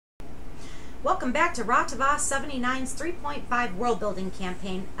Welcome back to RaTava79's 3.5 World Building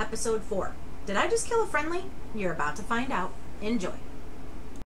Campaign, Episode 4. Did I just kill a friendly? You're about to find out. Enjoy.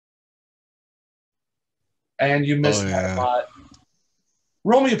 And you missed that a lot.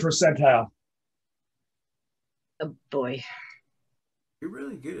 Roll me a percentile. Oh boy. You're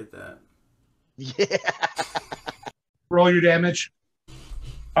really good at that. Yeah. Roll your damage.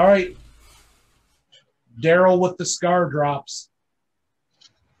 All right. Daryl with the scar drops.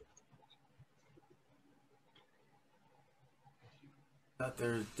 Thought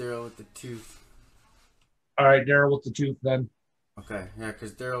there's Daryl with the tooth. All right, Daryl with the tooth then. Okay, yeah,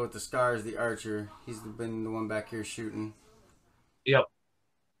 because Daryl with the scar is the archer. He's been the one back here shooting. Yep.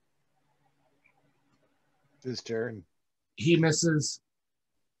 His turn. He misses.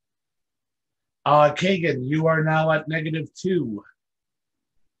 Kagan, you are now at -2.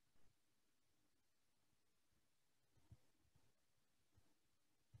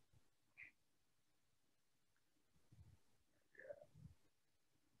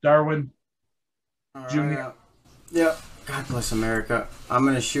 Darwin. All Junior. right. Yep. God bless America. I'm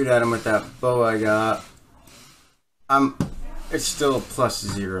gonna shoot at him with that bow I got. It's still a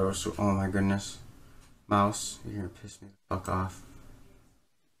 +0. So, oh my goodness, mouse, you're gonna piss me the fuck off.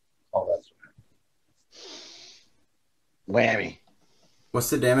 Oh, that's right. Whammy. What's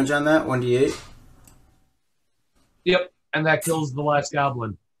the damage on that? 1d8. Yep, and that kills the last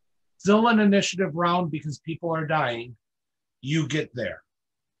goblin. Still an initiative round because people are dying. You get there.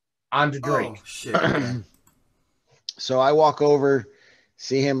 On to Drake. Oh shit. Okay. So I walk over,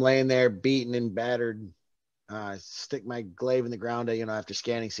 see him laying there beaten and battered. Stick my glaive in the ground, after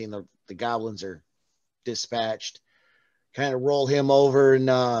scanning, seeing the goblins are dispatched. Kind of roll him over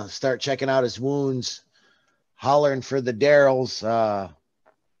and start checking out his wounds, hollering for the Daryls.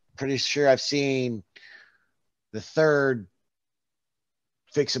 Pretty sure I've seen the third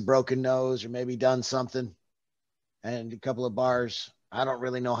fix a broken nose or maybe done something, and a couple of bars. I don't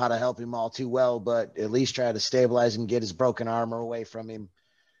really know how to help him all too well, but at least try to stabilize him, get his broken armor away from him.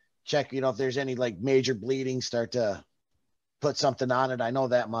 Check, if there's any major bleeding, start to put something on it. I know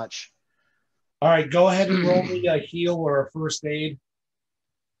that much. All right, go ahead and roll me a heal or a first aid.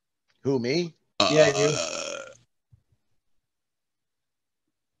 Who, me? Yeah, you.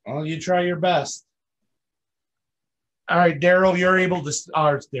 Well, you try your best. All right, Daryl, you're able to. It's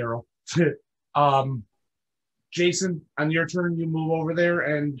Daryl. Jason, on your turn, you move over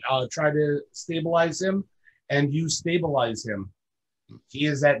there and try to stabilize him, and you stabilize him. He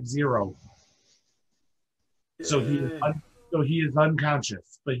is at 0. So he is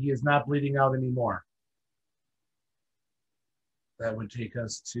unconscious, but he is not bleeding out anymore. That would take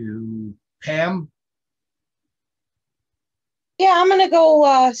us to Pam. Yeah, I'm going to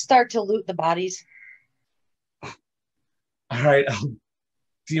go start to loot the bodies. All right, I'll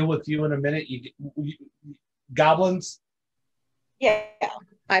deal with you in a minute. You goblins? Yeah.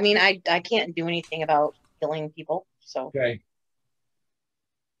 I mean, I can't do anything about killing people, so. Okay.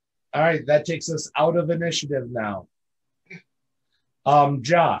 All right, that takes us out of initiative now.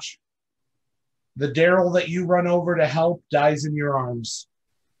 Josh, the Daryl that you run over to help dies in your arms.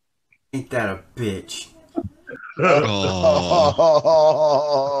 Ain't that a bitch? Oh.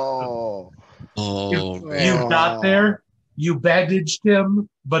 You got there, you bandaged him,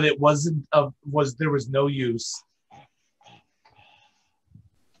 but it there was no use.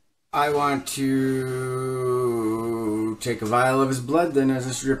 I want to take a vial of his blood then as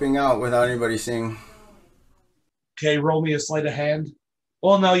it's dripping out without anybody seeing. Okay, roll me a sleight of hand.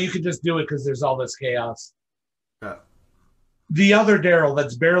 Well, no, you can just do it because there's all this chaos. Yeah. The other Daryl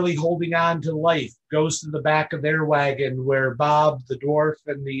that's barely holding on to life goes to the back of their wagon where Bob, the dwarf,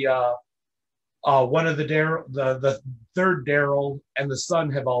 and the one of the third Daryl and the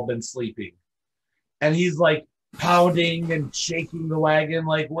son have all been sleeping. And he's like pounding and shaking the wagon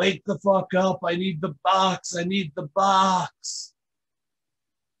like, wake the fuck up. I need the box. I need the box.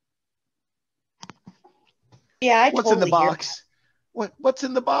 Yeah, What's in the box? What's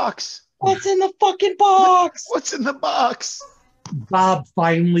in the box? What's in the fucking box? What's in the box? Bob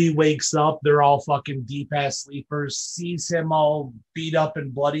finally wakes up. They're all fucking deep-ass sleepers. Sees him all beat up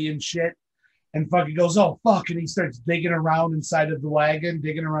and bloody and shit. And fucking goes, oh, fuck. And he starts digging around inside of the wagon.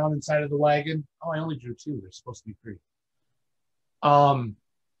 Oh, I only drew 2. There's supposed to be 3. And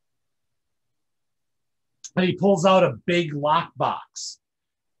he pulls out a big lockbox.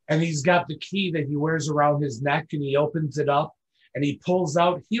 And he's got the key that he wears around his neck. And he opens it up. And he pulls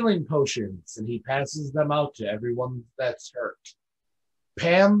out healing potions. And he passes them out to everyone that's hurt.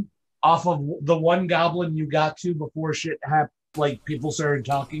 Pam, off of the one goblin you got to before shit happened, like people started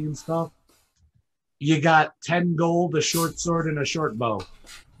talking and stuff, you got 10 gold, a short sword, and a short bow.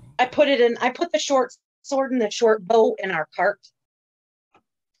 I put the short sword and the short bow in our cart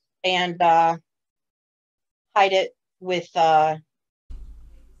and hide it with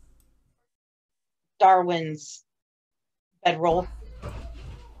Darwin's bedroll.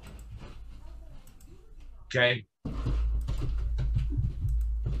 Okay.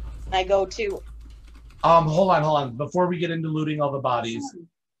 I go to. Hold on. Before we get into looting all the bodies,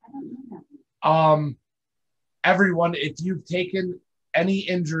 everyone, if you've taken any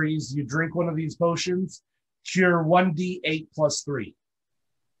injuries, you drink one of these potions, cure 1d8 plus 3.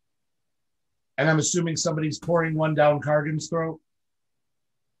 And I'm assuming somebody's pouring one down Kargan's throat.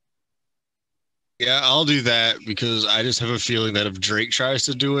 Yeah, I'll do that because I just have a feeling that if Drake tries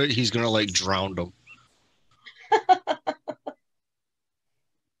to do it, he's gonna like drown him.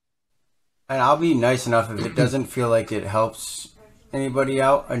 And I'll be nice enough if it doesn't feel like it helps anybody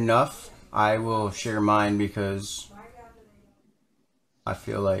out enough. I will share mine because I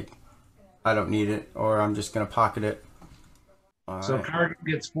feel like I don't need it, or I'm just gonna pocket it. All So right. Kargan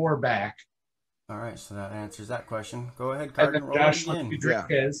gets 4 back. All right, so that answers that question. Go ahead, And Kargan, then roll Josh it lets again. you drink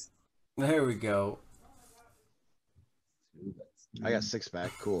his. There we go. I got 6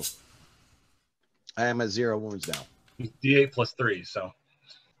 back. Cool. I am at 0 wounds now. D8 plus 3, so.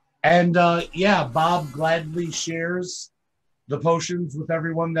 And yeah, Bob gladly shares the potions with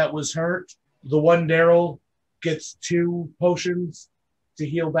everyone that was hurt. The one Daryl gets 2 potions to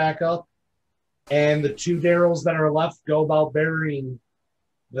heal back up. And the 2 Daryls that are left go about burying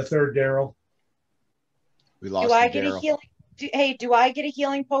the 3rd Daryl. We lost Do I the get a Daryl. healing? Do I get a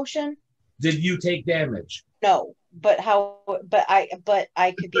healing potion? Did you take damage? No, but how? But I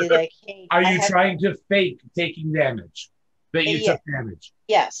could be like, hey. Are you trying to fake taking damage? That you Yeah. took damage?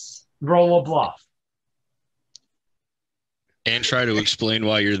 Yes. Roll a bluff. And try to explain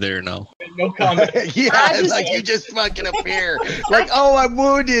why you're there now. No comment. Yeah, I it's just- like you just fucking appear. Like, oh, I'm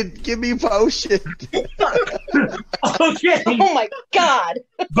wounded. Give me potion. Okay. Oh my God!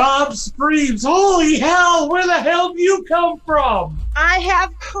 Bob screams, holy hell, where the hell do you come from? I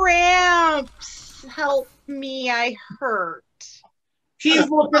have cramps. Help me! I hurt. He's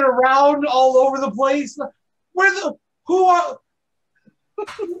looking around all over the place. Who are,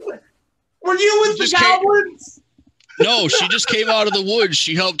 were you with the Just came- goblins? No, she just came out of the woods.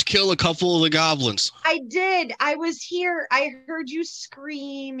 She helped kill a couple of the goblins. I did. I was here. I heard you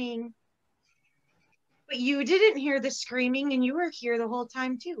screaming. But you didn't hear the screaming, and you were here the whole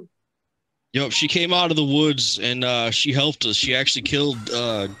time, too. Yep, she came out of the woods and she helped us. She actually killed 2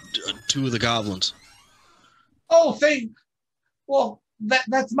 of the goblins. Oh, well,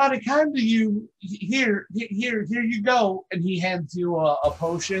 that's mighty kind of you. Here you go. And he hands you a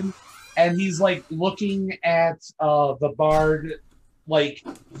potion. And he's like looking at the bard, like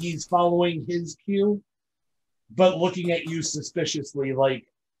he's following his cue, but looking at you suspiciously, like,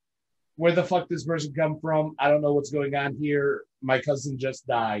 where the fuck does this person come from? I don't know what's going on here. My cousin just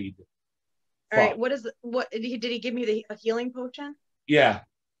died. All right. What did he give me a healing potion? Yeah.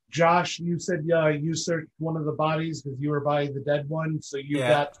 Josh, you said you searched one of the bodies because you were by the dead one. So you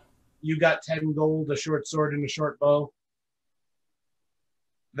got 10 gold, a short sword, and a short bow.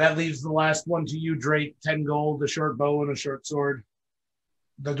 That leaves the last one to you, Drake. 10 gold, a short bow, and a short sword.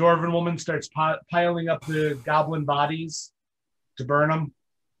 The dwarven woman starts piling up the goblin bodies to burn them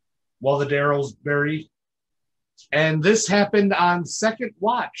while the Daryl's buried. And this happened on second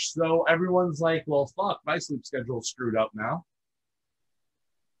watch. So everyone's like, well, fuck, my sleep schedule's screwed up now.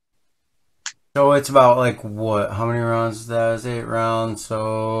 So it's about like what? How many rounds is that? It's 8 rounds.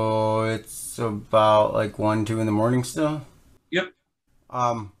 So it's about like 1, 2 in the morning still? Yep.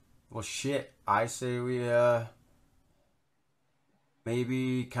 Well, shit. I say we,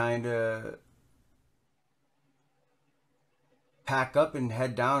 maybe kind of pack up and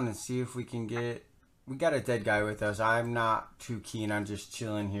head down and see if we can get. We got a dead guy with us. I'm not too keen on just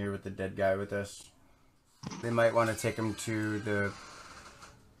chilling here with the dead guy with us. They might want to take him to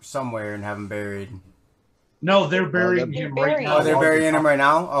somewhere and have him buried. No, they're burying him right now. Oh, they're burying him right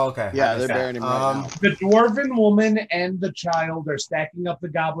now? Oh, okay. Yeah, they're burying him right now. The dwarven woman and the child are stacking up the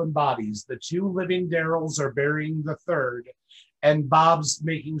goblin bodies. The 2 living Daryls are burying the 3rd, and Bob's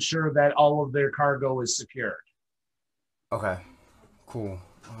making sure that all of their cargo is secured. Okay, cool.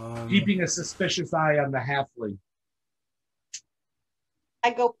 Keeping a suspicious eye on the halfling.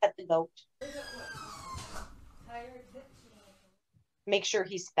 I go pet the goat. Make sure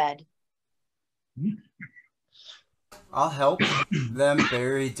he's fed. I'll help them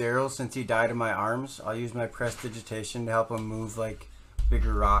bury Daryl since he died in my arms. I'll use my prestidigitation to help him move like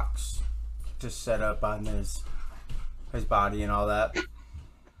bigger rocks to set up on his body and all that.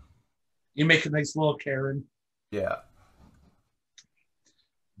 You make a nice little Karen. Yeah.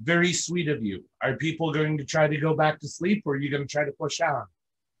 Very sweet of you. Are people going to try to go back to sleep, or are you going to try to push on?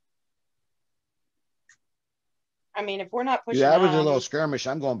 I mean, if we're not pushing Yeah, I was on, a little skirmish.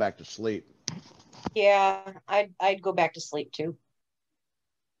 I'm going back to sleep. yeah, I'd go back to sleep too.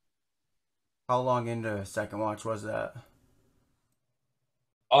 How long into second watch was that?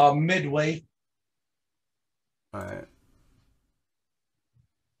 Midway. All right.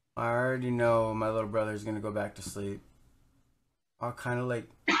 I already know my little brother's gonna go back to sleep. I'll kind of like,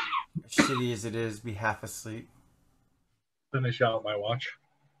 shitty as it is, be half asleep. Finish out my watch.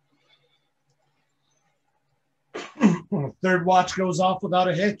 Third watch goes off without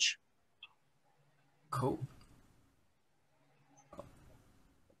a hitch. Cool.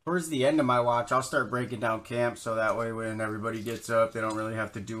 Towards the end of my watch, I'll start breaking down camp so that way when everybody gets up, they don't really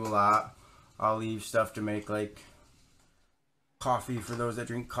have to do a lot. I'll leave stuff to make like coffee for those that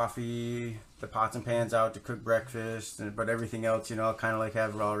drink coffee, the pots and pans out to cook breakfast, but everything else, I'll kind of like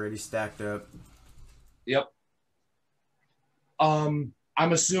have it already stacked up. Yep.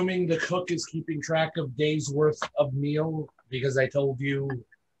 I'm assuming the cook is keeping track of days worth of meal because I told you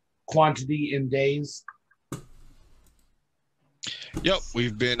quantity in days. Yep,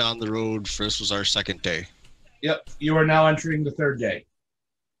 we've been on the road. This was our second day. Yep, you are now entering the third day.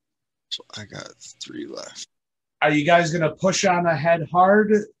 So I got 3 left. Are you guys going to push on ahead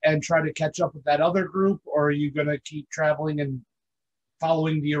hard and try to catch up with that other group, or are you going to keep traveling and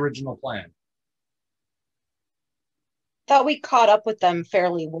following the original plan? Thought we caught up with them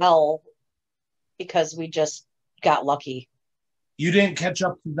fairly well because we just got lucky. You didn't catch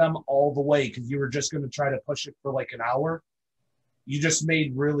up to them all the way because you were just going to try to push it for like an hour. You just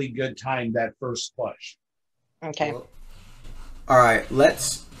made really good time that first push. Okay. Well, all right,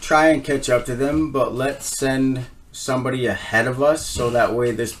 let's try and catch up to them, but let's send somebody ahead of us so that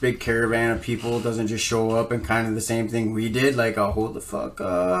way this big caravan of people doesn't just show up and kind of the same thing we did, like, oh, hold the fuck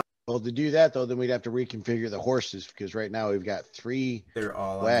up. Well, to do that, though, then we'd have to reconfigure the horses because right now we've got 3 They're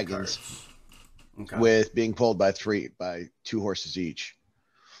all wagons okay. with being pulled by 2 horses each.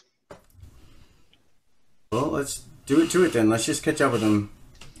 Well, let's do it to it then. Let's just catch up with them.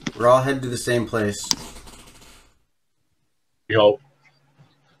 We're all headed to the same place. Yo,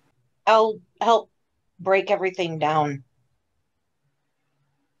 I'll help break everything down.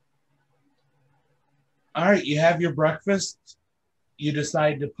 All right, you have your breakfast. You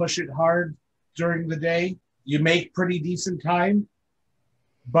decide to push it hard during the day. You make pretty decent time.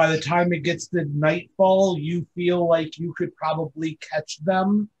 By the time it gets to nightfall, you feel like you could probably catch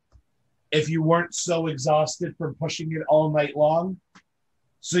them if you weren't so exhausted from pushing it all night long.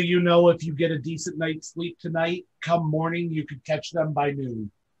 So you know if you get a decent night's sleep tonight, come morning, you could catch them by noon.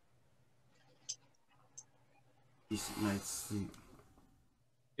 Decent night's sleep.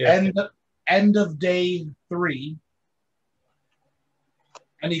 yeah. End of day 3.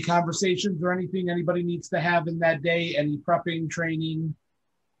 Any conversations or anything anybody needs to have in that day? Any prepping, training?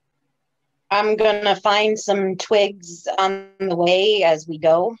 I'm gonna find some twigs on the way as we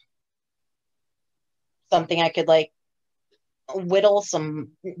go. Something I could like whittle some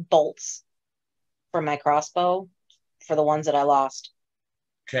bolts for my crossbow for the ones that I lost.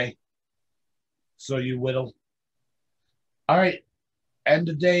 Okay. So you whittle. All right. End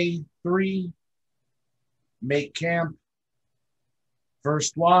of day 3. Make camp.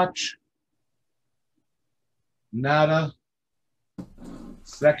 First watch. Nada.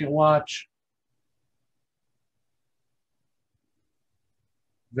 Second watch.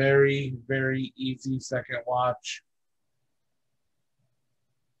 Very, very easy second watch.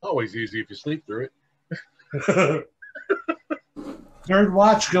 Always easy if you sleep through it. Third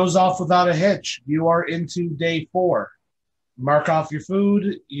watch goes off without a hitch. You are into day 4. Mark off your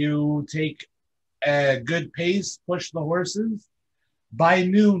food. You take a good pace, push the horses. By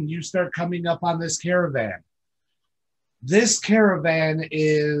noon, you start coming up on this caravan. This caravan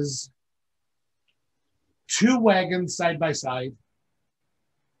is 2 wagons side by side,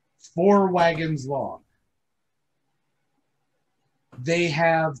 4 wagons long. They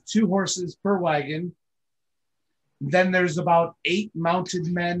have 2 horses per wagon. Then there's about 8 mounted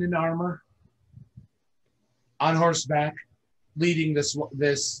men in armor on horseback leading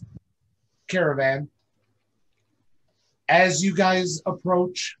this caravan. As you guys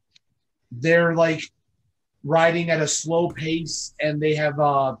approach, they're like riding at a slow pace, and they have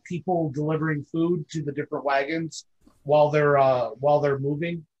people delivering food to the different wagons while they're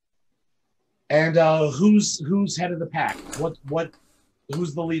moving. And who's head of the pack?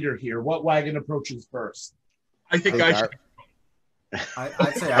 Who's the leader here? What wagon approaches first? I think I should.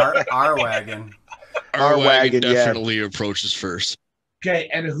 I'd say our wagon. Our wagon yeah. definitely approaches first. Okay,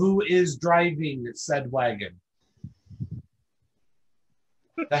 and who is driving said wagon?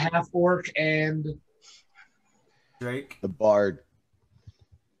 the half orc, and Drake. The bard.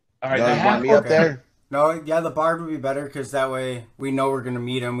 all right, You the want half me orc. up there? No, yeah, the bard would be better because that way we know we're gonna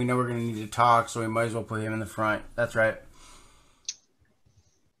meet him. We know we're gonna need to talk, so we might as well put him in the front. That's right.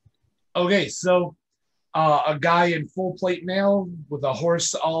 Okay, so a guy in full plate mail with a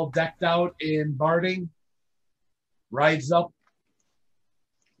horse all decked out in barding rides up.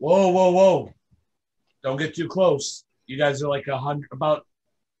 Whoa, whoa, whoa! Don't get too close. You guys are like about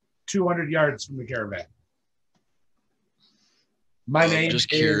 200 yards from the caravan. My name I'm just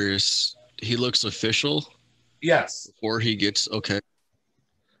curious. He looks official Yes. before he gets okay.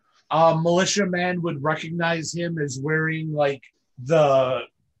 Militiaman would recognize him as wearing like the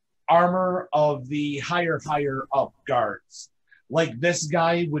armor of the higher up guards. Like this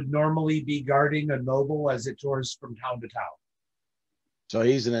guy would normally be guarding a noble as it tours from town to town. So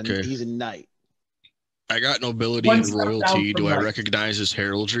he's Okay. he's a knight. I got nobility One and step down royalty. from Do I knight. recognize his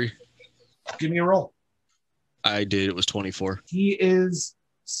heraldry? Give me a roll. I did. It was 24. He is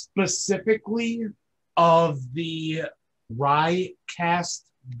specifically of the Rye Caste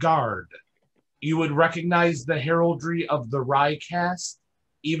Guard. You would recognize the heraldry of the Rye Caste,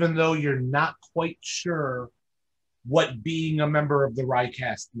 even though you're not quite sure what being a member of the Rye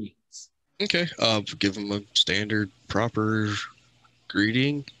Caste means. Okay. Give him a standard, proper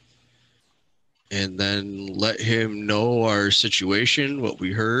greeting, and then let him know our situation, what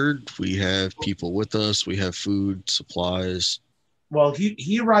we heard. We have people with us. We have food, supplies. Well,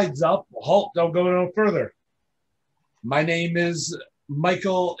 he rides up. Halt, don't go no further. My name is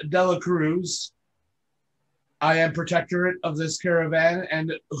Michael Dela Cruz. I am protectorate of this caravan,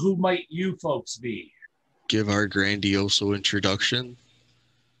 and who might you folks be? Give our grandioso introduction.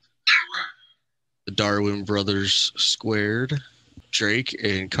 The Darwin Brothers Squared, Drake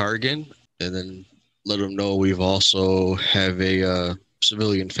and Kargan, and then let them know we've also have a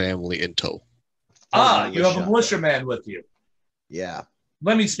civilian family in tow. You have a militiaman with you. Yeah.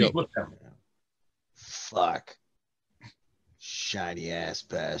 Let me speak Yep. with them. Fuck. Shiny ass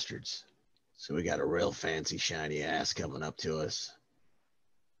bastards. So we got a real fancy shiny ass coming up to us.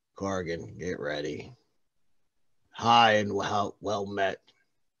 Kargan, get ready. Hi and well met.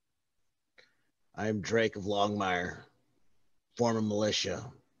 I am Drake of Longmire, former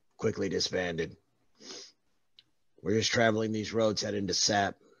militia, quickly disbanded. We're just traveling these roads heading to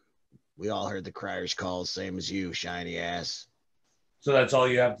Sap. We all heard the crier's calls, same as you, shiny ass. So that's all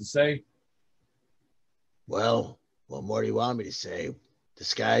you have to say? Well, what more do you want me to say? The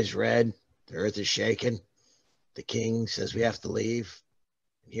sky's red, the earth is shaking, the king says we have to leave.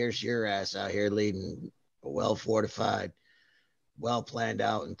 And here's your ass out here leading a well-fortified, well-planned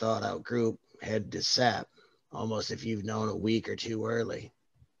out and thought-out group headed to Sap, almost if you've known a week or two early.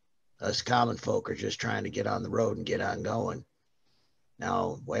 Us common folk are just trying to get on the road and get on going.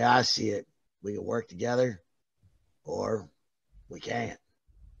 Now, the way I see it, we can work together, or we can't.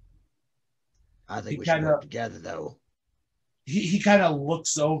 I think we should work together, though. He kind of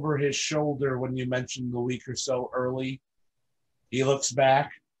looks over his shoulder when you mention the week or so early. He looks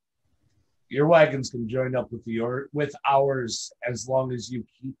back. Your wagons can join up with ours as long as you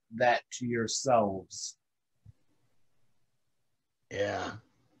keep that to yourselves. Yeah.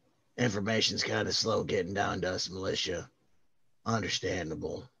 Information's kind of slow getting down to us, militia.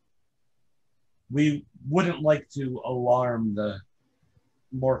 Understandable. We wouldn't like to alarm the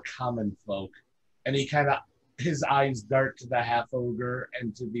more common folk. And he kind of, his eyes dart to the half ogre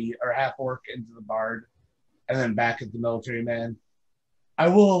and half orc and to the bard, and then back at the military man. I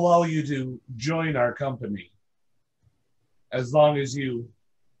will allow you to join our company as long as you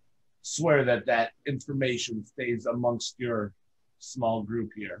swear that information stays amongst your small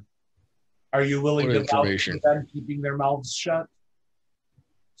group here. Are you willing to vouch for them keeping their mouths shut,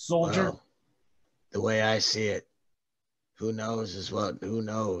 soldier? Well, the way I see it, who knows.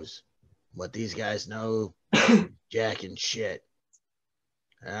 What these guys know, jack and shit.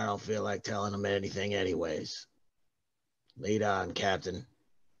 And I don't feel like telling them anything anyways. Lead on, Captain.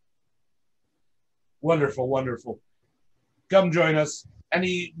 Wonderful, wonderful. Come join us. And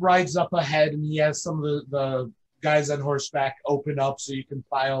he rides up ahead, and he has some of the guys on horseback open up so you can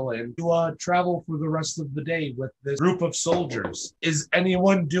file in. You travel for the rest of the day with this group of soldiers. Is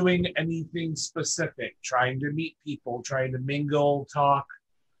anyone doing anything specific? Trying to meet people, trying to mingle, talk?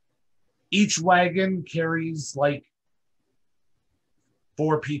 Each wagon carries like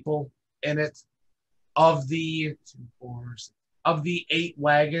 4 people in it. Of the 8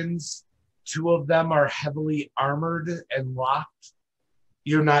 wagons, 2 of them are heavily armored and locked.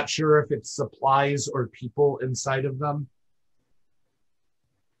 You're not sure if it's supplies or people inside of them.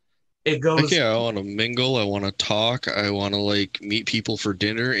 It goes. Yeah, I want to mingle. I want to talk. I want to like meet people for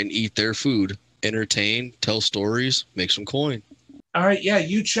dinner and eat their food, entertain, tell stories, make some coin. All right, yeah,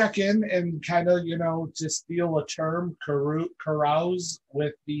 you check in and kind of, to steal a term, carouse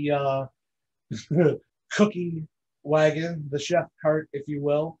with the cookie wagon, the chef cart, if you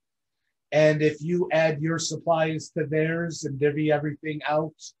will. And if you add your supplies to theirs and divvy everything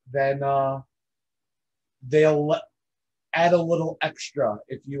out, then they'll add a little extra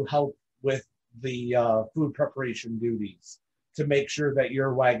if you help with the food preparation duties to make sure that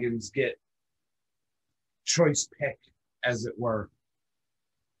your wagons get choice pick, as it were.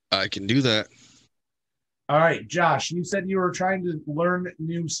 I can do that. All right, Josh, you said you were trying to learn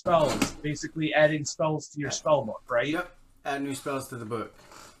new spells, basically adding spells to your spell book, right? Yep. Add new spells to the book.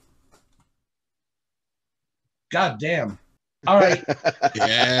 God damn. All right.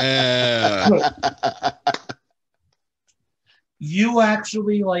 Yeah. You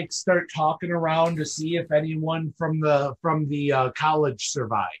actually like start talking around to see if anyone from the college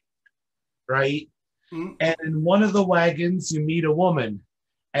survived, right? Mm-hmm. And in one of the wagons, you meet a woman,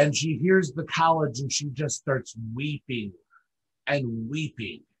 and she hears the college, and she just starts weeping and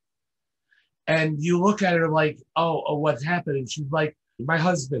weeping. And you look at her like, oh, what's happened? And she's like, my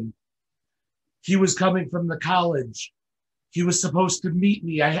husband, he was coming from the college. He was supposed to meet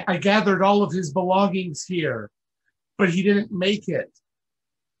me. I gathered all of his belongings here, but he didn't make it.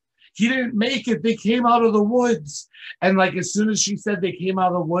 He didn't make it. They came out of the woods. And like, as soon as she said they came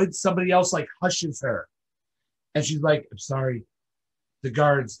out of the woods, somebody else like hushes her. And she's like, I'm sorry. The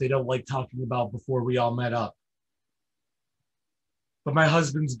guards, they don't like talking about before we all met up. But my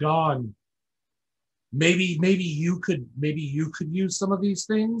husband's gone. Maybe you could use some of these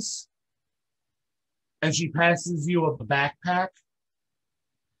things. And she passes you a backpack.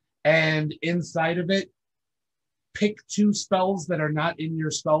 And inside of it, pick 2 spells that are not in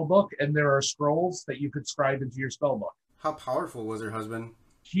your spell book, and there are scrolls that you could scribe into your spell book. How powerful was her husband?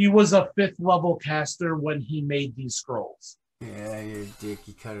 He was a 5th level caster when he made these scrolls. Yeah, you're a dick.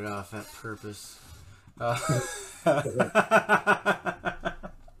 You cut it off at purpose. All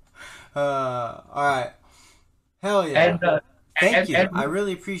right. Hell yeah. And thank you. I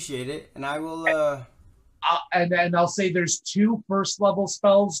really appreciate it. And I will... And I'll say there's 2 first level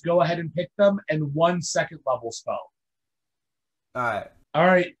spells. Go ahead and pick them, and 1 second level spell. All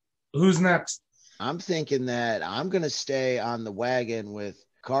right. Who's next? I'm thinking that I'm going to stay on the wagon with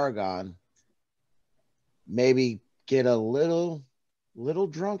Kargan. Maybe get a little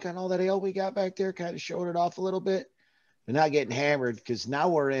drunk on all that ale we got back there, kind of showing it off a little bit, but not getting hammered, because now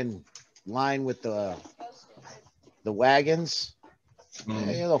we're in line with the wagons.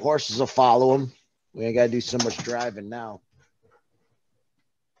 Yeah, the horses will follow them. We ain't got to do so much driving now.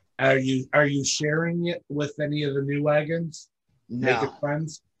 Are you sharing it with any of the new wagons? No. Making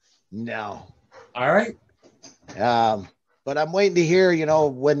friends? No. All right. But I'm waiting to hear,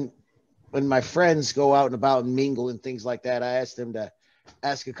 when my friends go out and about and mingle and things like that, I ask them to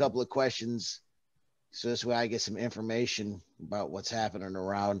ask a couple of questions, so this way I get some information about what's happening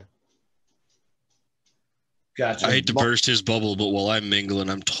around. Gotcha. I hate to burst his bubble, but while I'm mingling,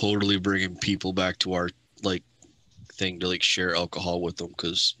 I'm totally bringing people back to our thing to share alcohol with them,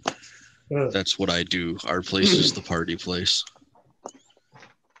 because that's what I do. Our place is the party place.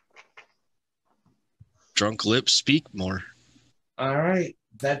 Drunk lips speak more. All right.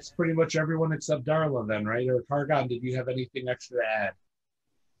 That's pretty much everyone except Darla then, right? Or Kargan, did you have anything extra to add?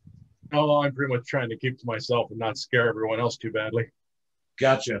 No, I'm pretty much trying to keep to myself and not scare everyone else too badly.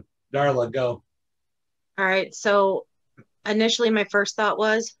 Gotcha. Darla, go. All right. So initially my first thought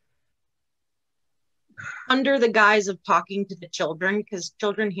was, under the guise of talking to the children, because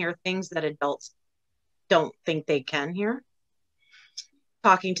children hear things that adults don't think they can hear.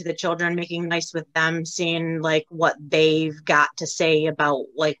 Talking to the children, making nice with them, seeing what they've got to say about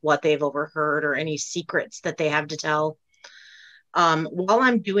what they've overheard or any secrets that they have to tell. While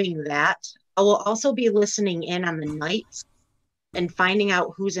I'm doing that, I will also be listening in on the knights and finding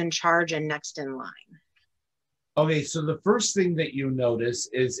out who's in charge and next in line. Okay, so the first thing that you notice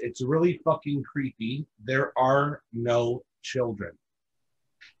is it's really fucking creepy. There are no children.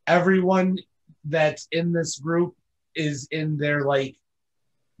 Everyone that's in this group is in their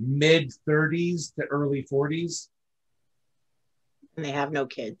mid 30s to early 40s. And they have no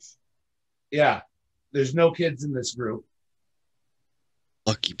kids. Yeah, there's no kids in this group.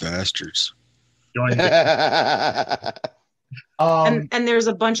 Lucky bastards. And there's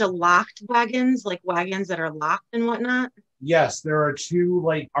a bunch of locked wagons, wagons that are locked and whatnot. Yes, there are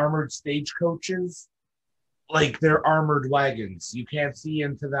 2 armored stagecoaches. They're armored wagons. You can't see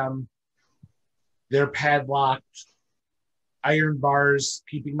into them. They're padlocked. iron bars,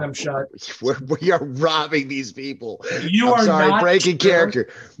 keeping them shut. We are robbing these people. You I'm are sorry, not breaking sure. character.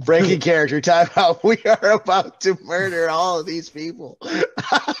 Breaking character. Time out. We are about to murder all of these people.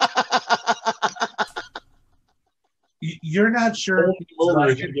 You're not sure Only if these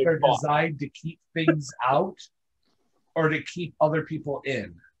murderers wagons get are caught. designed to keep things out or to keep other people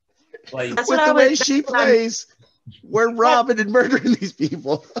in. Like, That's With what the I way was. she plays, we're robbing and murdering these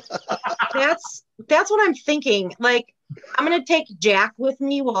people. That's what I'm thinking. Like, I'm gonna take Jack with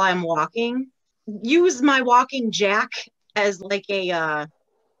me while I'm walking. Use my walking Jack as like all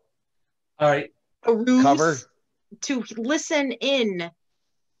right, a ruse Cover. to listen in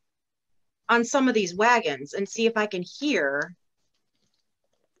on some of these wagons and see if I can hear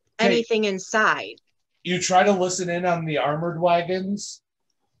anything inside. you try to listen in on the armored wagons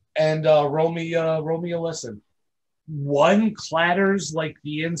and roll me a listen. One clatters like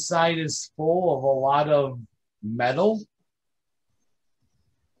the inside is full of a lot of metal.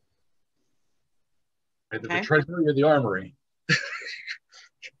 Either Okay. the treasury or the armory.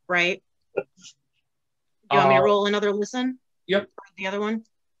 Right? You want me to Uh, roll another listen? Yep. The other one?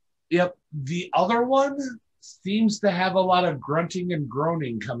 Yep. The other one seems to have a lot of grunting and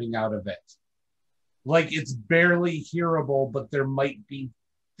groaning coming out of it. Like it's barely hearable, but there might be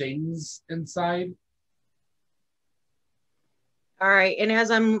things inside. All right. And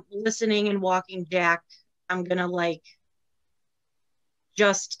as I'm listening and walking Jack, I'm going to like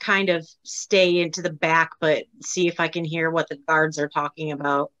just kind of stay into the back, but see if I can hear what the guards are talking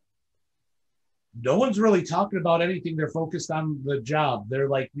about. No one's really talking about anything. They're focused on the job. They're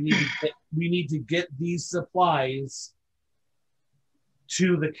like, we need to get these supplies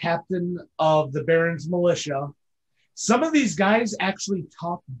to the captain of the Baron's militia. Some of these guys actually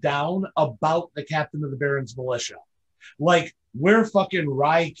talk down about the captain of the Baron's militia. Like, we're fucking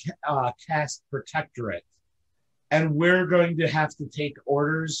cast protectorate, and we're going to have to take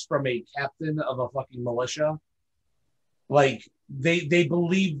orders from a captain of a fucking militia. Like, they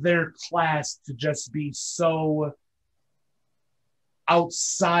believe their class to just be so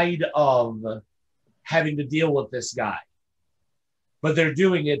outside of having to deal with this guy. But they're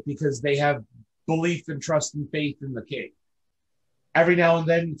doing it because they have belief and trust and faith in the king. Every now and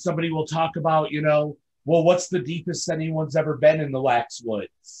then somebody will talk about, well, what's the deepest anyone's ever been in the Lax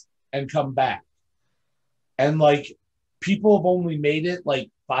Woods and come back? And like, people have only made it like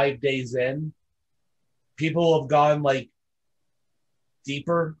 5 days in. People have gone like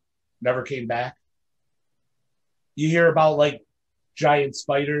deeper, never came back. You hear about like giant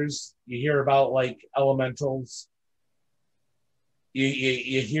spiders. You hear about like elementals.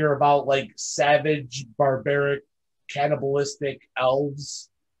 You hear about like savage, barbaric, cannibalistic elves.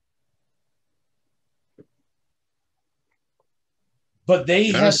 But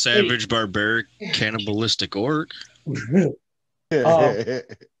they Not have a savage, barbaric, cannibalistic orc.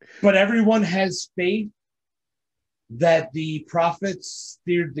 But everyone has faith that the prophets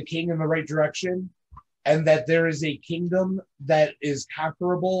steered the king in the right direction and that there is a kingdom that is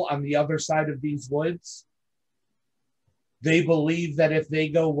conquerable on the other side of these woods. They believe that if they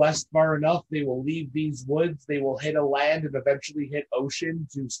go west far enough, they will leave these woods, they will hit a land and eventually hit ocean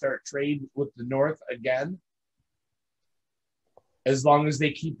to start trade with the north again. As long as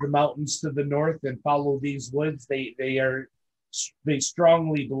they keep the mountains to the north and follow these woods, they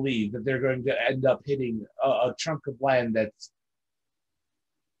strongly believe that they're going to end up hitting a chunk of land that's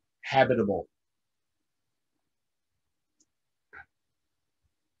habitable.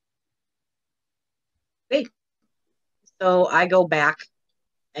 Great. So I go back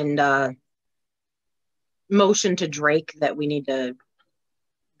and motion to Drake that we need to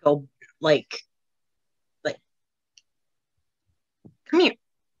go like come here.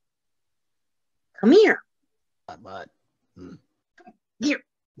 Come here. What? Here.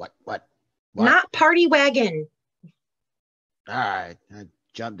 What? Not party wagon. All right. I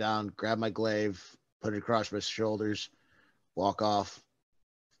jump down, grab my glaive, put it across my shoulders, walk off.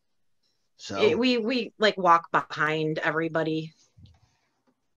 So We like walk behind everybody.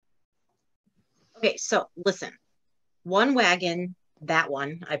 Okay, so listen. One wagon, that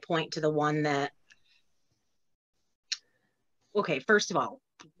one, I point to the one that. Okay, first of all,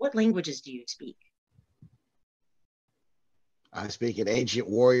 what languages do you speak? I speak an ancient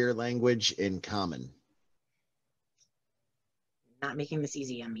warrior language in common. Not making this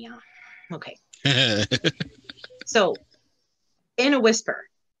easy on me, huh? Okay. So, in a whisper,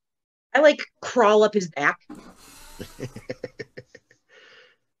 I like crawl up his back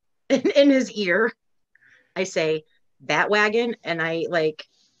in his ear. I say, that wagon, and I like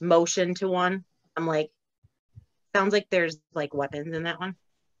motion to one. I'm like, sounds like there's like weapons in that one,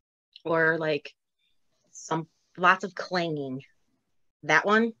 or like some lots of clanging. That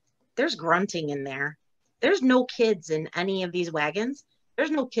one, there's grunting in there. There's no kids in any of these wagons.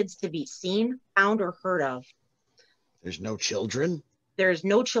 There's no kids to be seen, found, or heard of. There's no children? There's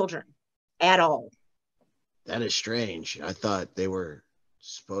no children at all. That is strange. I thought they were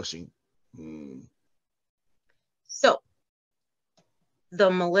supposed to. So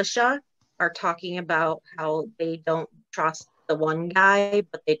the militia are talking about how they don't trust the one guy,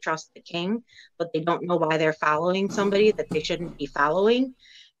 but they trust the king, but they don't know why they're following somebody that they shouldn't be following.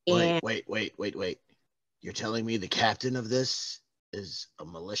 And Wait. You're telling me the captain of this is a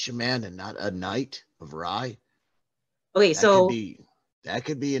militiaman and not a knight of Rye? Okay, that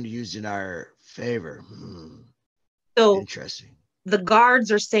could be used in our favor. So interesting. The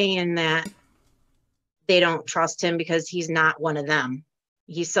guards are saying that they don't trust him because he's not one of them.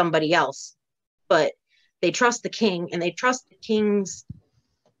 He's somebody else. But they trust the king, and they trust the king's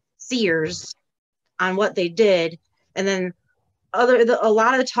seers on what they did. And then a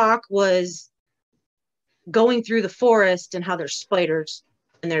lot of the talk was going through the forest and how there's spiders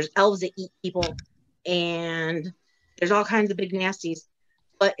and there's elves that eat people and there's all kinds of big nasties.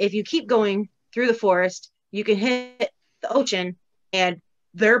 But if you keep going through the forest, you can hit the ocean, and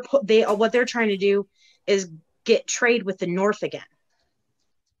what they're trying to do is get trade with the north again.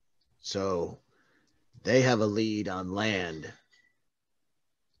 So they have a lead on land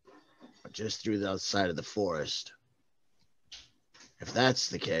just through the outside of the forest. If that's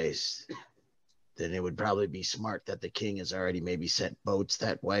the case, then it would probably be smart that the king has already maybe sent boats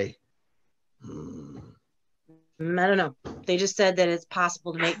that way. I don't know. They just said that it's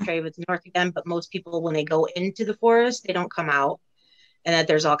possible to make trade with the north again, but most people, when they go into the forest, they don't come out, and that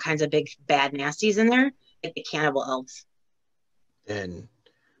there's all kinds of big bad nasties in there, like the cannibal elves. And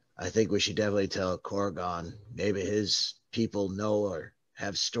I think we should definitely tell Kargan. Maybe his people know or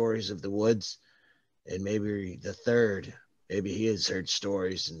have stories of the woods, and maybe the third, maybe he has heard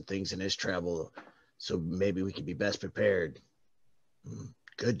stories and things in his travel, so maybe we can be best prepared.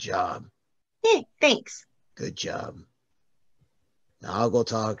 Good job. Hey, thanks. Good job. Now I'll go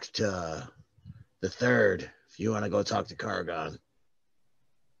talk to the third if you want to go talk to Kargan.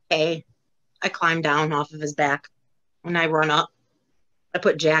 Hey, I climb down off of his back and I run up. I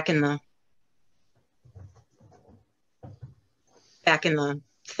put Jack back in the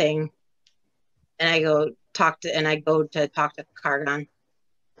thing, and I go to talk to Kargan.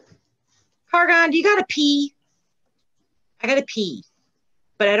 Kargan, do you gotta pee? I gotta pee,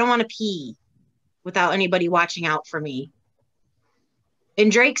 but I don't want to pee without anybody watching out for me.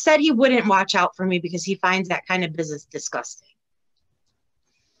 And Drake said he wouldn't watch out for me because he finds that kind of business disgusting.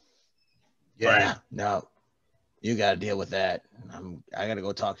 Yeah, Right. No, you got to deal with that. I got to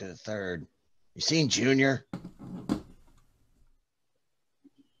go talk to the third. You seen Junior?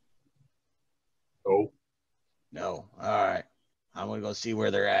 Oh, No. All right. I'm going to go see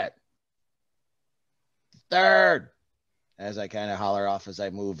where they're at. Third! As I kind of holler off as I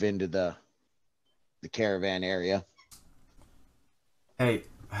move into the caravan area. Hey,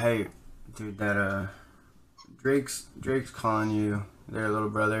 dude, that Drake's calling you there, little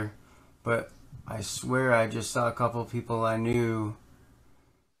brother. But I swear I just saw a couple of people I knew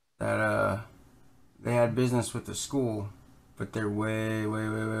that they had business with the school, but they're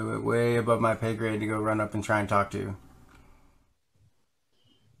way above my pay grade to go run up and try and talk to.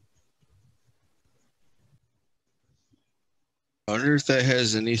 I wonder if that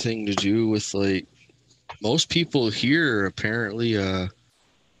has anything to do with, like, most people here apparently are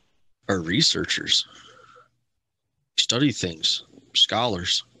researchers, study things,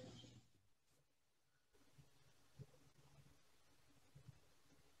 scholars.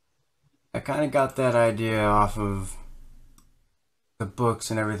 I kind of got that idea off of the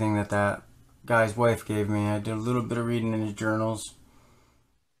books and everything that guy's wife gave me. I did a little bit of reading in his journals.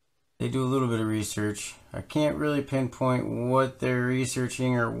 They do a little bit of research. I can't really pinpoint what they're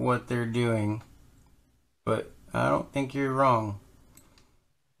researching or what they're doing, but I don't think you're wrong.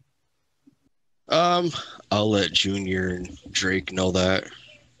 I'll let Junior and Drake know that.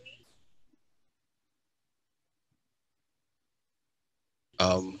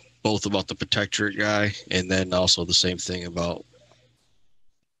 Both about the protectorate guy, and then also the same thing about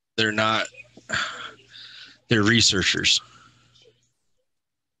they're researchers,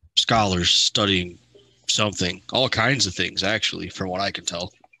 scholars studying something, all kinds of things, actually, from what I can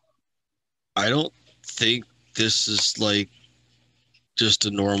tell. I don't think this is like just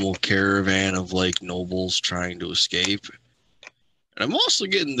a normal caravan of like nobles trying to escape. And I'm also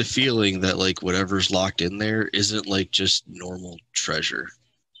getting the feeling that like whatever's locked in there isn't like just normal treasure.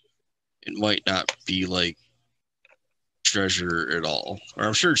 It might not be like treasure at all. Or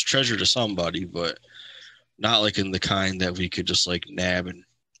I'm sure it's treasure to somebody, but Not like in the kind that we could just like nab and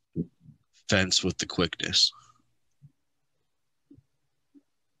fence with the quickness.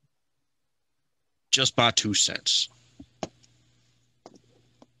 Just my 2 cents.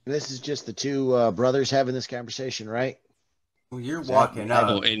 This is just the two brothers having this conversation, right? Well, you're Is that- walking up.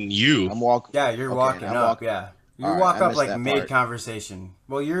 Oh, and you. I'm walking. Yeah, you're Okay, walking I'm up. walking- Yeah. You All right, walk I up missed like that mid part. conversation.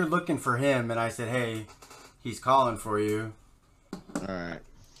 Well, you're looking for him, and I said, hey, he's calling for you. All right.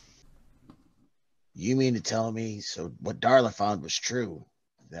 You mean to tell me, so what Darla found was true?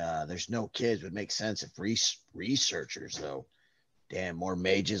 There's no kids would make sense if researchers, though. Damn, more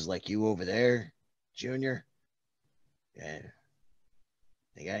mages like you over there, Junior. Yeah.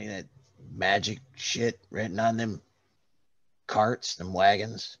 They got any of that magic shit written on them carts, them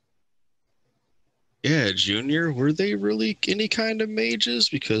wagons? Yeah, Junior, were they really any kind of mages?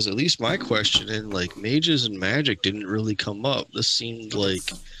 Because at least my questioning, like mages and magic didn't really come up. This seemed like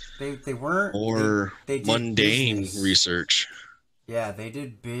They weren't more they did mundane business. research. Yeah, they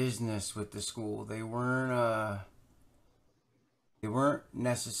did business with the school. They weren't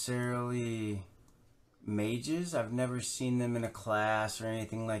necessarily mages. I've never seen them in a class or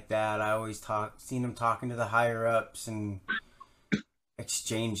anything like that. I always seen them talking to the higher ups and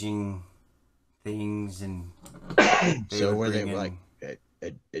exchanging things, and So were they bring in-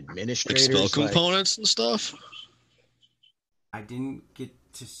 like administrators? Expel like- components and stuff? I didn't get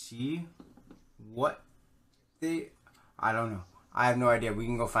to see what I don't know. I have no idea. We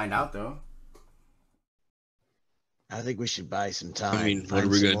can go find out though. I think we should buy some time. I mean, what find are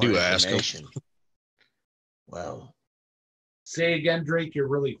we some gonna do, more ask 'em? information. Well, Say again, Drake. You're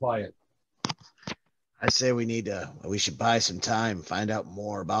really quiet. I say we should buy some time, find out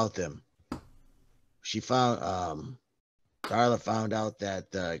more about them. Darla found out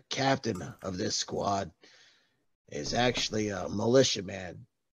that the captain of this squad is actually a militiaman.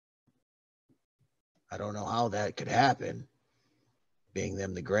 I don't know how that could happen, being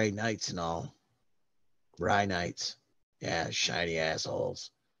them the Gray Knights and all. Rye Knights. Yeah, shiny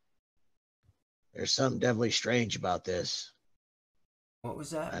assholes. There's something definitely strange about this. What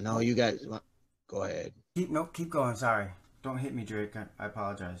was that? I know you guys. Go ahead. Keep going. Sorry. Don't hit me, Drake. I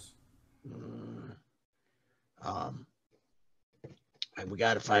apologize. We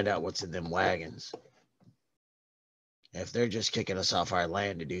got to find out what's in them wagons. If they're just kicking us off our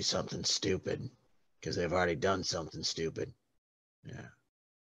land to do something stupid, because they've already done something stupid. Yeah.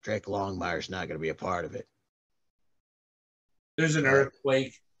 Drake Longmire's not going to be a part of it. There's an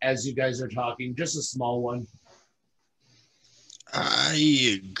earthquake as you guys are talking, just a small one.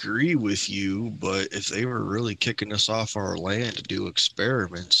 I agree with you, but if they were really kicking us off our land to do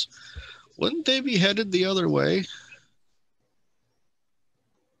experiments, wouldn't they be headed the other way?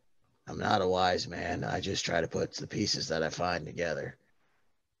 I'm not a wise man. I just try to put the pieces that I find together.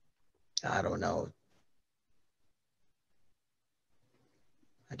 I don't know.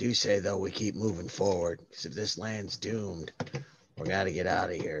 I do say, though, we keep moving forward, because if this land's doomed, we got to get out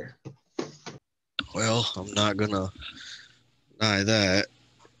of here. Well, I'm not gonna deny that.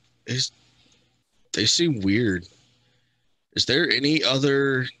 They seem weird. Is there any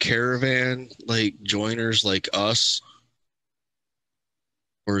other caravan like joiners like us?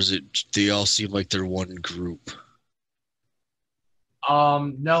 Or is it they all seem like they're one group?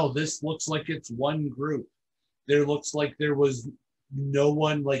 No, this looks like it's one group. There looks like there was no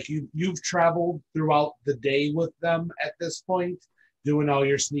one, like you've traveled throughout the day with them at this point, doing all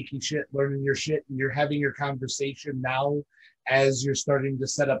your sneaky shit, learning your shit, and you're having your conversation now as you're starting to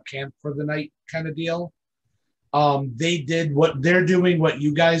set up camp for the night kind of deal. They did what they're doing, what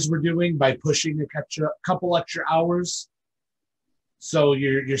you guys were doing by pushing a couple extra hours. So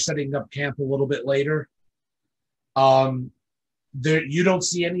you're setting up camp a little bit later. There you don't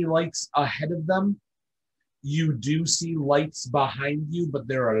see any lights ahead of them. You do see lights behind you, but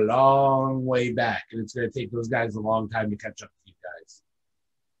they're a long way back, and it's going to take those guys a long time to catch up to you guys.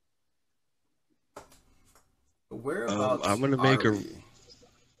 Whereabouts I'm gonna make are a- we?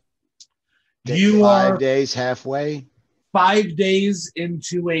 You 5 are days halfway. 5 days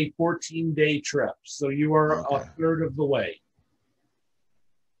into a 14-day trip, so you are Okay. a third of the way.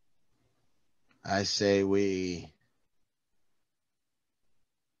 I say we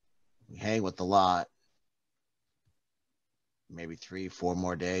hang with the lot. Maybe 3-4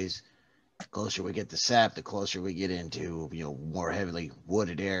 more days. The closer we get to sap, the closer we get into, more heavily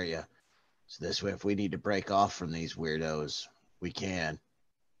wooded area. So this way, if we need to break off from these weirdos, we can.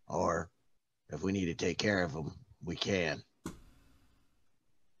 Or if we need to take care of them, we can.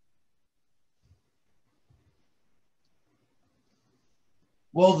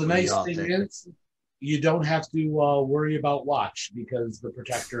 Well, the What do nice y'all thing think? is you don't have to worry about watch because the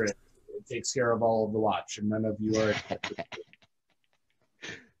protector It takes care of all of the watch, and none of you are.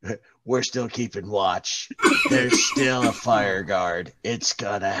 We're still keeping watch. There's still a fire guard. It's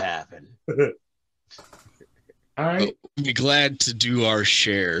gonna happen. All right. We'd be glad to do our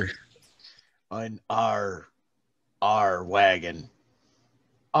share. On our wagon.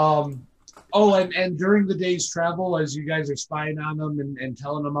 Oh, and during the day's travel, as you guys are spying on them and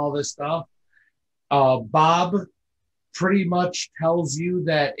telling them all this stuff, Bob pretty much tells you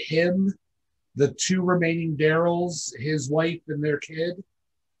that him, the two remaining Daryls, his wife and their kid,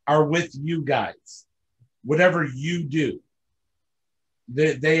 are with you guys. Whatever you do,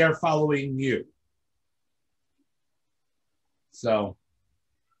 they are following you. So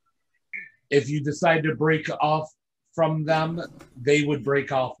if you decide to break off from them, they would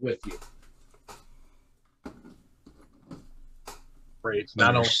break off with you. Great.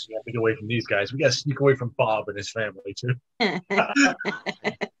 Not only do we have to get away from these guys, we got to sneak away from Bob and his family too.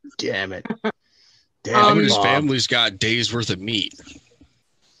 Damn it. Bob and his Bob. family's got days worth of meat.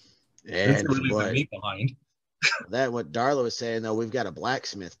 And Really leave the meat behind. that what Darla was saying though, we've got a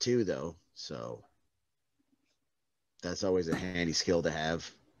blacksmith too though, so that's always a handy skill to have.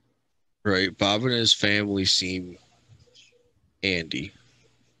 Right. Bob and his family seem handy.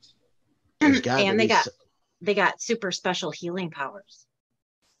 There's got to And be they got super special healing powers.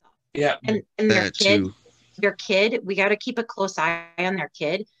 Yeah. And their That kid, too. we got to keep a close eye on their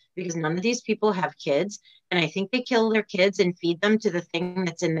kid because none of these people have kids. And I think they kill their kids and feed them to the thing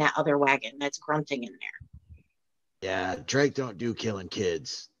that's in that other wagon that's grunting in there. Yeah, Drake don't do killing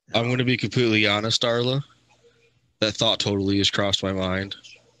kids. I'm going to be completely honest, Darla. That thought totally has crossed my mind.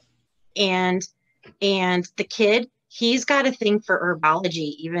 And the kid, he's got a thing for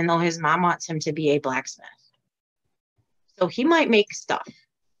herbology, even though his mom wants him to be a blacksmith. So he might make stuff.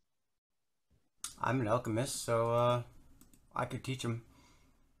 I'm an alchemist, so I could teach him.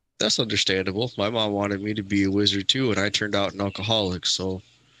 That's understandable. My mom wanted me to be a wizard too, and I turned out an alcoholic. So,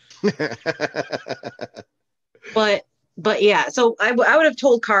 But yeah, so I would have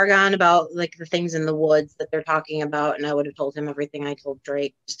told Kargan about like the things in the woods that they're talking about, and I would have told him everything I told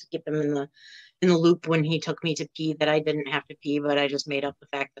Drake just to keep him in the loop when he took me to pee that I didn't have to pee, but I just made up the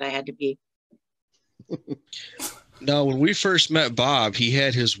fact that I had to pee. now when we first met Bob, he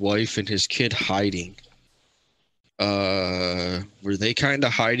had his wife and his kid hiding. Were they kind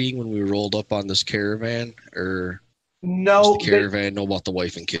of hiding when we rolled up on this caravan, or No, does the caravan know about the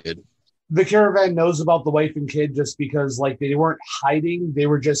wife and kid? the caravan knows about the wife and kid just because like they weren't hiding. They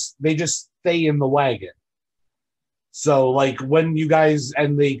just stay in the wagon. So like when you guys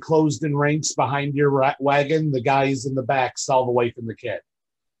and they closed in ranks behind your wagon, the guys in the back saw the wife and the kid.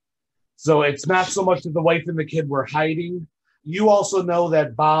 So it's not so much that the wife and the kid were hiding. You also know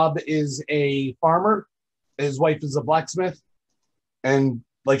that Bob is a farmer. His wife is a blacksmith. And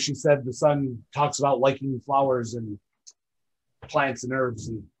like she said, the son talks about liking flowers and plants and herbs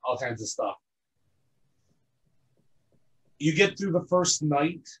and all kinds of stuff. You get through the first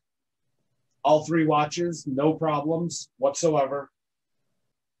night, all 3 watches, no problems whatsoever.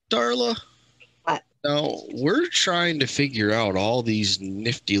 Darla? What? Now, we're trying to figure out all these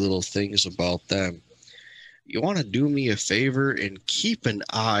nifty little things about them. You want to do me a favor and keep an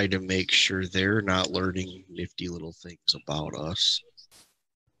eye to make sure they're not learning nifty little things about us.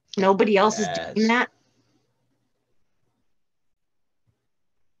 Nobody else is doing that.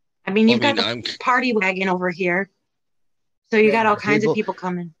 I mean, you've got the party wagon over here. So you got all kinds of people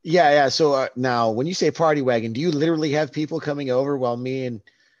coming. Yeah. So now when you say party wagon, do you literally have people coming over while me and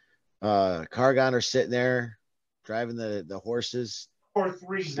Kargan are sitting there driving the horses, Or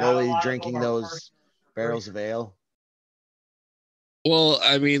 3, slowly drinking those barrels of ale? Well,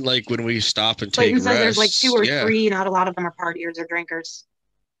 I mean, like when we stop and Clayton take said rest. there's like 2 or 3, not a lot of them are partiers or drinkers.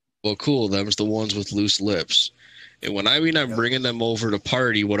 Well, cool. Them's the ones with loose lips. And when I mean I'm bringing them over to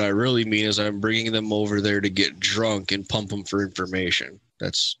party, what I really mean is I'm bringing them over there to get drunk and pump them for information.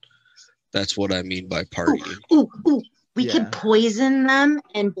 That's what I mean by partying. Ooh. We could poison them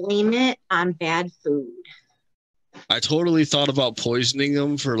and blame it on bad food. I totally thought about poisoning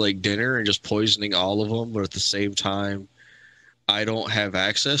them for like dinner and just poisoning all of them, but at the same time, I don't have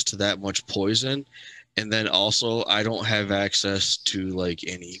access to that much poison. And then also I don't have access to like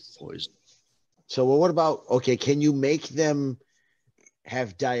any poison. So what about, can you make them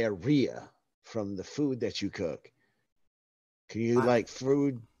have diarrhea from the food that you cook? Can you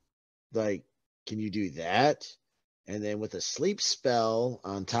can you do that? And then with a sleep spell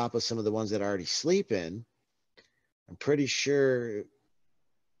on top of some of the ones that are already sleeping, I'm pretty sure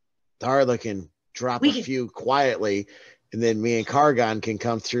Darla can drop a few quietly, and then me and Kargan can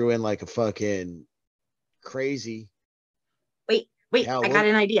come through in like a fucking crazy. Wait, Yeah, I got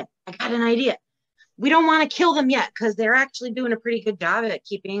an idea. We don't want to kill them yet because they're actually doing a pretty good job at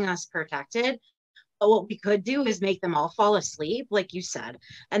keeping us protected. But what we could do is make them all fall asleep, like you said.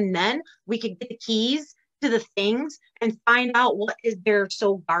 And then we could get the keys to the things and find out what is they're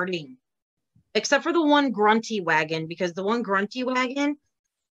so guarding. Except for the one grunty wagon, because the one grunty wagon,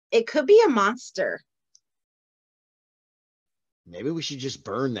 it could be a monster. Maybe we should just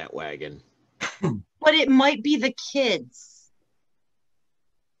burn that wagon. But it might be the kids.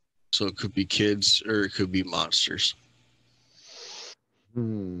 So it could be kids or it could be monsters.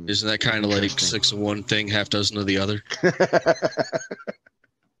 Isn't that kind of like 6 of one thing, half dozen of the other?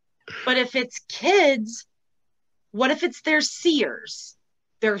 But if it's kids, what if it's their seers?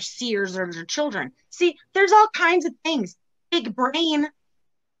 Their seers or their children. See, there's all kinds of things. Big brain.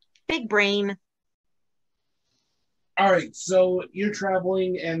 All right, so you're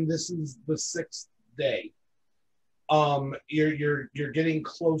traveling, and this is the 6th day. You're getting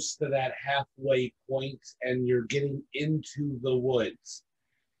close to that halfway point, and you're getting into the woods.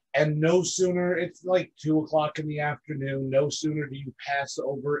 And no sooner, it's like 2 o'clock in the afternoon, no sooner do you pass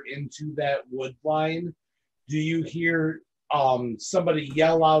over into that wood line, do you hear somebody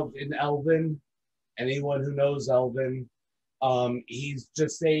yell out in Elven. Anyone who knows Elven, he's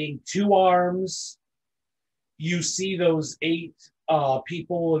just saying 2 arms. You see those 8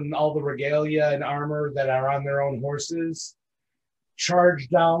 people in all the regalia and armor that are on their own horses charge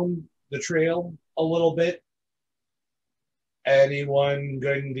down the trail a little bit. Anyone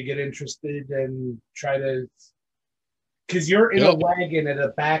going to get interested and try to, because you're in a wagon at the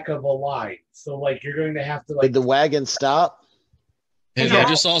back of a line, so like you're going to have to like. Did the wagon stop? And they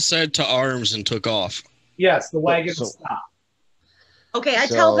just all said to arms and took off. Yes, the wagon stopped. Okay, I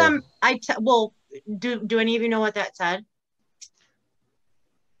tell them. Well, do any of you know what that said?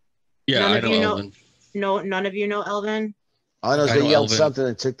 Yeah, I know Elven. No, none of you know Elven. I know they yelled something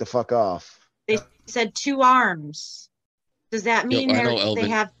and took the fuck off. They said 2 arms. Does that mean they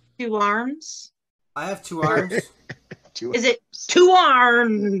have 2 arms? I have 2 arms. Is it 2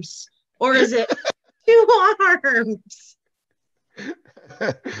 arms or is it 2 arms?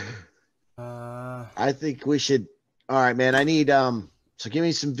 I think we should. All right, man. I need so give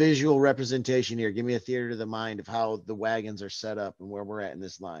me some visual representation here. Give me a theater of the mind of how the wagons are set up and where we're at in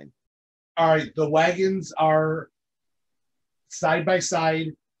this line. All right, the wagons are side by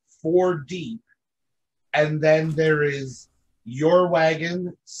side, 4 deep, and then there is your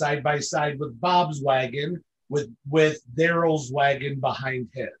wagon side by side with Bob's wagon, with Daryl's wagon behind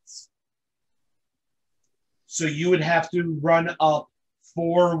his. So you would have to run up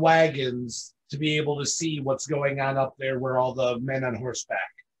 4 wagons to be able to see what's going on up there where all the men on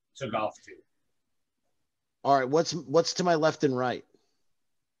horseback took off to. All right, what's to my left and right?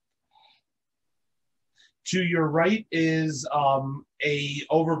 To your right is a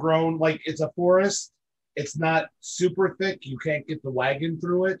overgrown, like it's a forest. It's not super thick. You can't get the wagon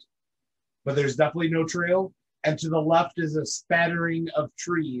through it, but there's definitely no trail. And to the left is a spattering of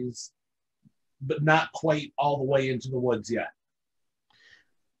trees, but not quite all the way into the woods yet.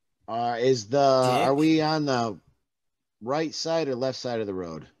 Are we on the right side or left side of the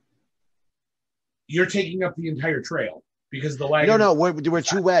road? You're taking up the entire trail because the wagon. No, we're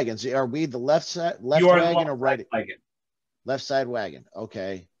 2 wagons. Are we the left side, left wagon or right wagon? Left side wagon.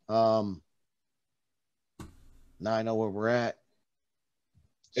 Okay. Now I know where we're at.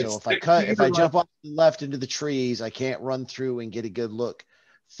 So if I jump off the left into the trees, I can't run through and get a good look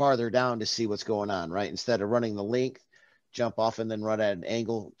farther down to see what's going on, right? Instead of running the length, jump off and then run at an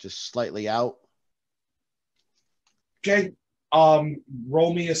angle just slightly out. Okay.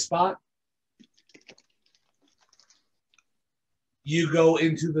 Roll me a spot. You go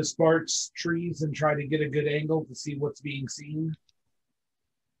into the sparse trees and try to get a good angle to see what's being seen.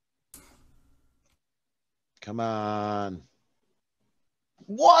 Come on.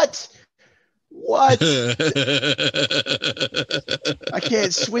 What? I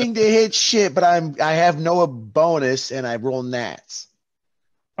can't swing to hit shit, but I have no bonus and I roll nats.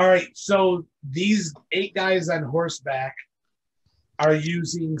 All right, so these 8 guys on horseback are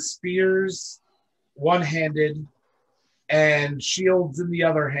using spears one-handed and shields in the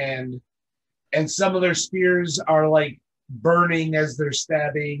other hand, and some of their spears are like burning as they're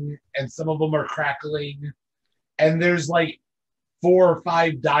stabbing, and some of them are crackling, and there's like 4 or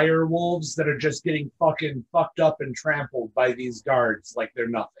 5 dire wolves that are just getting fucking fucked up and trampled by these guards like they're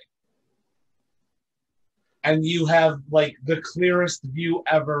nothing. And you have like the clearest view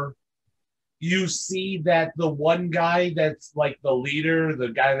ever. You see that the one guy that's like the leader, the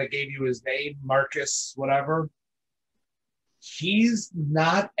guy that gave you his name, Marcus, whatever, he's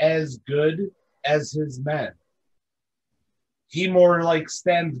not as good as his men. He more like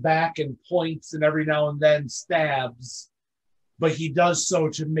stands back and points and every now and then stabs, but he does so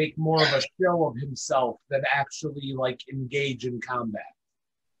to make more of a show of himself than actually like engage in combat.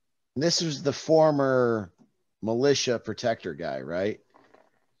 This was the former militia protector guy, right?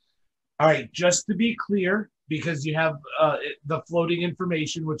 All right, just to be clear, because you have the floating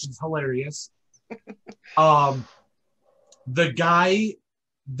information, which is hilarious. The guy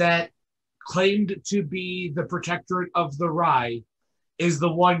that claimed to be the protectorate of the Rye is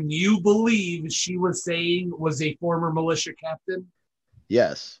the one you believe she was saying was a former militia captain?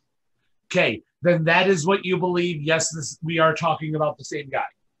 Yes. Okay, then that is what you believe. Yes, we are talking about the same guy.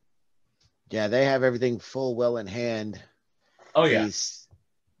 Yeah, they have everything full well in hand. Oh, yeah.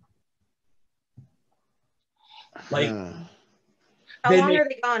 Like, how long are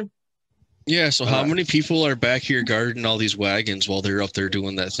they gone? Yeah, so how many people are back here guarding all these wagons while they're up there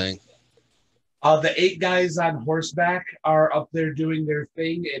doing that thing? The 8 guys on horseback are up there doing their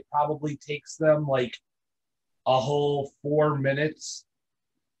thing. It probably takes them like a whole 4 minutes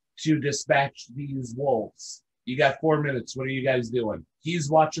to dispatch these wolves. You got 4 minutes. What are you guys doing? He's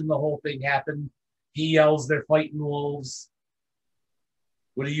watching the whole thing happen. He yells, they're fighting wolves.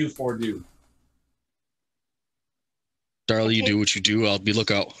 What do you 4 do? Darla, you do what you do. I'll be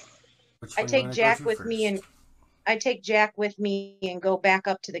lookout. I take Jack with me and go back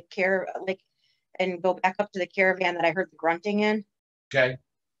up to the caravan that I heard the grunting in. Okay.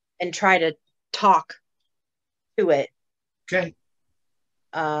 And try to talk to it. Okay.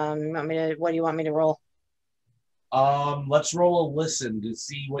 What do you want me to roll? Let's roll a listen to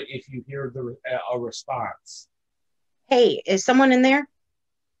see if you hear a response. Hey, is someone in there?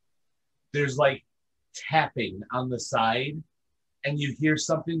 There's like tapping on the side, and you hear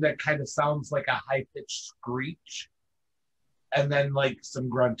something that kind of sounds like a high-pitched screech, and then like some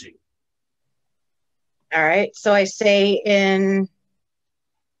grunting. All right, so I say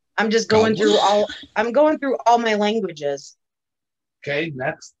I'm going through all my languages. Okay,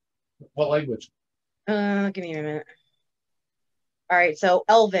 next. What language? Give me a minute. All right, so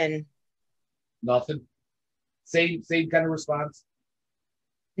Elven. Nothing. Same kind of response.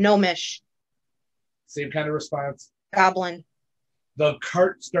 Gnomish. Same kind of response. Goblin. The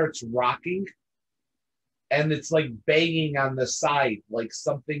cart starts rocking, and it's like banging on the side, like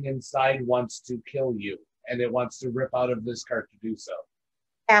something inside wants to kill you, and it wants to rip out of this cart to do so.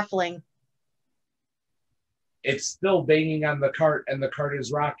 Halfling. It's still banging on the cart, and the cart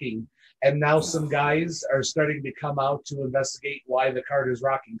is rocking, and now some guys are starting to come out to investigate why the cart is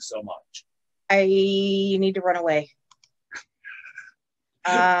rocking so much. I need to run away.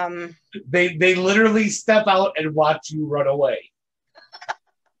 They literally step out and watch you run away.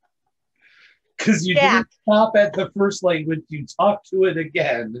 Because you didn't stop at the first language, you talk to it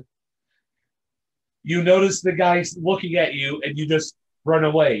again. You notice the guy looking at you, and you just run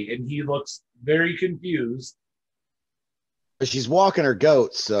away, and he looks very confused. But she's walking her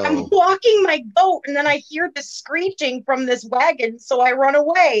goat, so I'm walking my goat, and then I hear the screeching from this wagon, so I run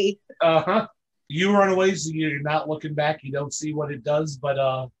away. You run away, so you're not looking back. You don't see what it does,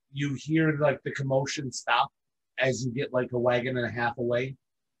 but you hear like the commotion stop as you get like a wagon and a half away.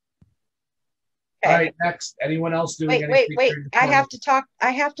 Okay. All right, next. Anyone else doing anything? Wait. I have to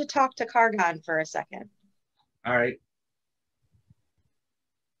talk to Kargan for a second. All right.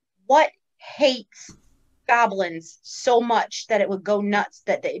 What hates goblins so much that it would go nuts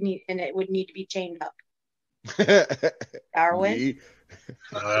and it would need to be chained up? Darwin?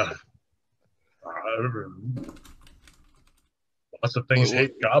 Lots of things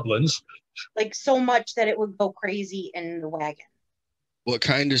hate goblins. Like so much that it would go crazy in the wagon. What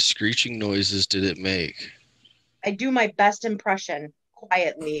kind of screeching noises did it make? I do my best impression,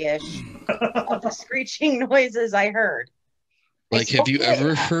 quietly-ish, of the screeching noises I heard. Like, have you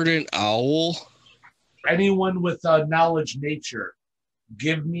ever heard an owl? Anyone with knowledge nature,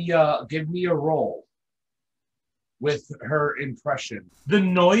 give me a roll with her impression. The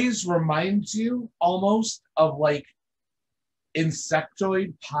noise reminds you almost of like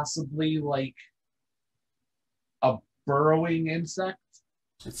insectoid, possibly like a burrowing insect.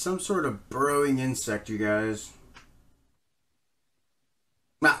 It's some sort of burrowing insect, you guys.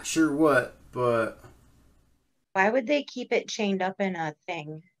 Not sure what, but... Why would they keep it chained up in a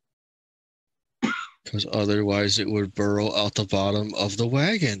thing? Because otherwise it would burrow out the bottom of the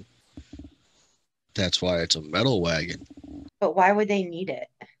wagon. That's why it's a metal wagon. But why would they need it?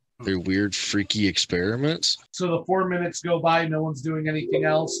 They're weird, freaky experiments. So the 4 minutes go by. No one's doing anything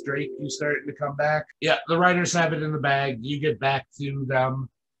else. Drake, you starting to come back? Yeah, the riders have it in the bag. You get back to them.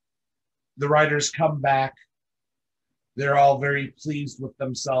 The riders come back. They're all very pleased with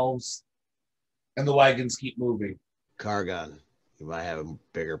themselves. And the wagons keep moving. Kargan, you might have a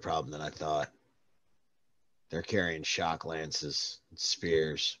bigger problem than I thought. They're carrying shock lances,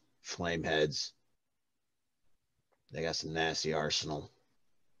 spears, flame heads. They got some nasty arsenal.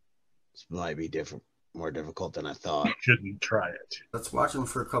 This might be more difficult than I thought. Shouldn't try it. Let's watch them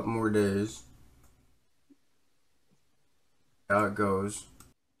for a couple more days. How it goes.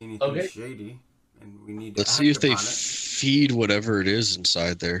 Anything shady, and we need to Let's see if they act upon it. feed whatever it is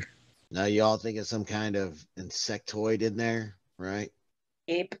inside there. Now, you all think of some kind of insectoid in there, right?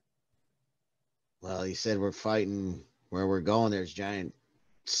 Ape. Well, you said we're fighting where we're going. There's giant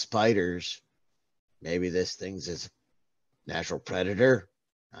spiders. Maybe this thing's a natural predator.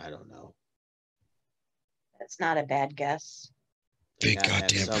 I don't know. That's not a bad guess. Big gotta have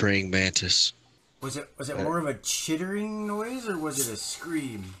goddamn some- praying mantis. Was it more of a chittering noise or was it a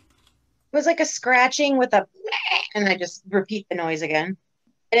scream? It was like a scratching with a, and I just repeat the noise again,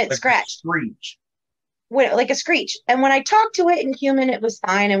 and it Like a scratched. screech. Like a screech. And when I talked to it in human, it was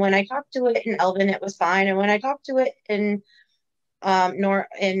fine. And when I talked to it in Elven, it was fine. And when I talked to it in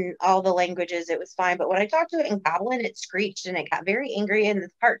in all the languages, it was fine. But when I talked to it in Goblin, it screeched and it got very angry and the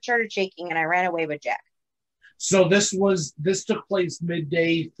heart started shaking and I ran away with Jack. So this took place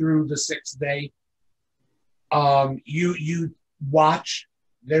midday through the 6th day. You watch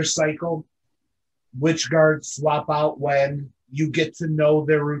their cycle, which guards swap out when. You get to know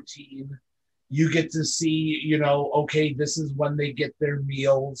their routine. You get to see, okay, this is when they get their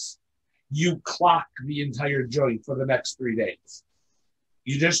meals. You clock the entire joint for the next 3 days.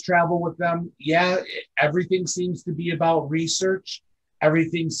 You just travel with them. Yeah, everything seems to be about research.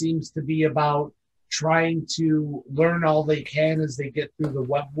 Everything seems to be about trying to learn all they can as they get through the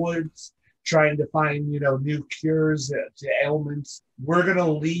webwoods, trying to find, new cures to ailments. We're going to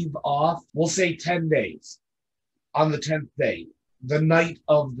leave off, we'll say 10 days on the 10th day, the night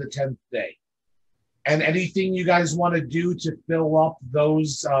of the 10th day. And anything you guys want to do to fill up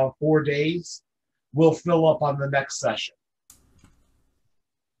those 4 days, we'll fill up on the next session.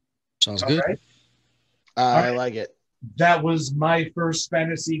 Sounds good. Right? I like it. That was my first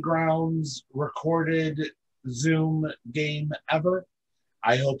Fantasy Grounds recorded Zoom game ever.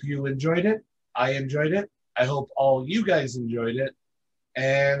 I hope you enjoyed it. I enjoyed it. I hope all you guys enjoyed it.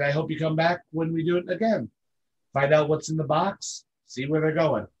 And I hope you come back when we do it again. Find out what's in the box. See where they're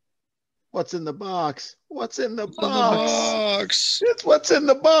going. What's in the box? What's in the The box? box. It's what's in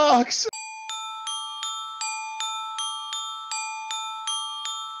the box.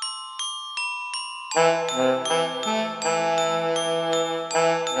 Thank you.